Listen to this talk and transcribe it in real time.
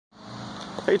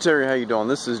Hey Terry, how you doing?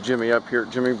 This is Jimmy up here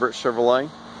at Jimmy Britt Chevrolet.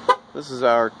 This is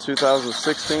our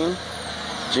 2016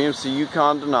 GMC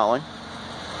Yukon Denali.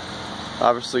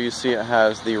 Obviously you see it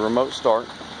has the remote start.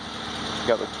 It's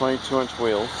got the 22-inch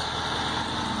wheels.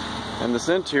 And this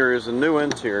interior is a new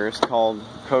interior. It's called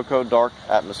Cocoa Dark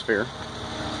Atmosphere.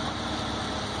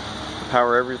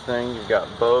 Power everything. You've got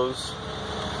Bose,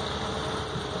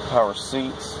 power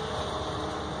seats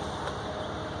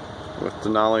with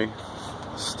Denali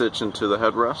stitch into the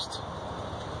headrest.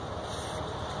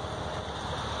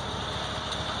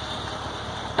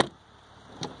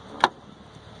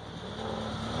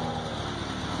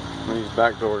 These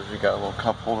back doors, you got a little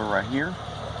cup holder right here.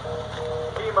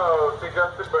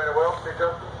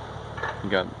 You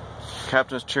got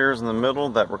captain's chairs in the middle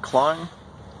that recline.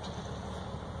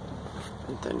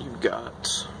 And then you've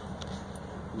got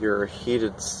your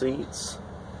heated seats.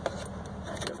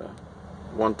 Got a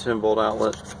 110-volt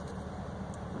outlet,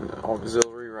 and an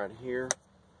auxiliary right here,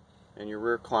 and your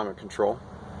rear climate control.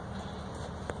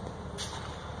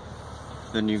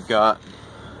 Then you've got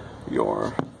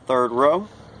your third row.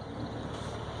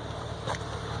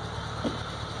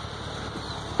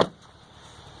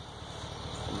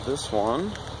 This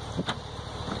one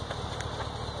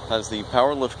has the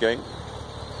power liftgate,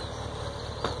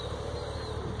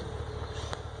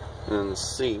 and then the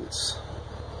seats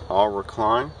all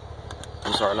recline.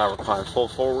 I'm sorry, not recline, full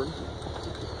forward.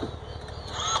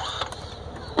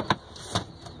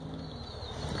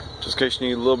 Just in case you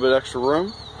need a little bit extra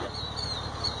room,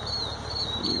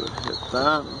 you would hit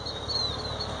that.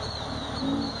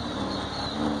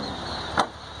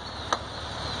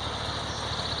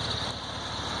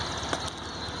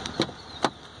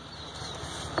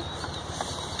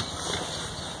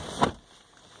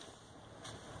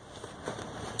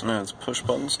 And it's push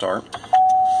button start.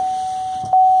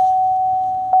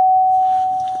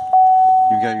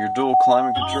 You got your dual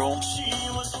climate control.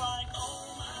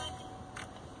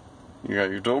 You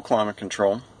got your dual climate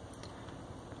control.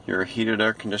 Your heated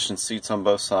air conditioned seats on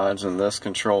both sides, and this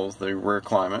controls the rear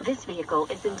climate. This vehicle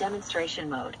is in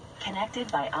demonstration mode,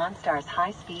 connected by OnStar's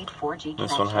high-speed 4G connection.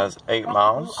 This one has 8 Press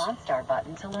miles. the blue OnStar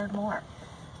button to learn more.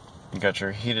 You got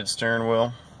your heated steering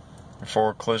wheel, your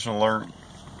forward collision alert,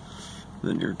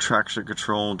 then your traction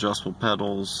control, adjustable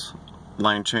pedals,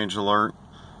 lane change alert,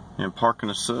 and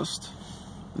parking assist,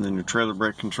 and then your trailer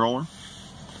brake controller,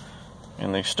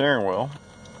 and the steering wheel,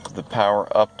 the power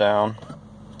up, down,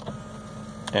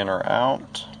 in or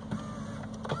out.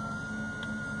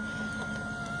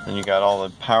 Then you got all the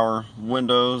power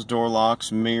windows, door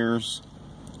locks, mirrors,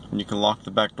 and you can lock the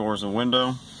back doors and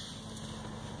window.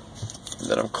 And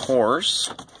then of course,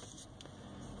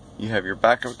 you have your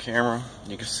backup camera.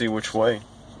 You can see which way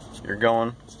you're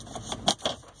going.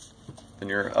 Then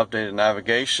your updated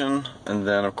navigation, and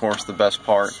then of course the best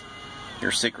part,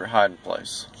 your secret hiding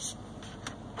place.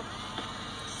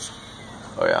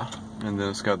 Oh yeah, and then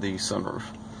it's got the sunroof.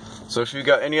 So if you've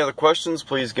got any other questions,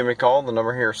 please give me a call. The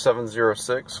number here is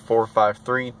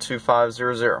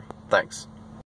 706-453-2500. Thanks.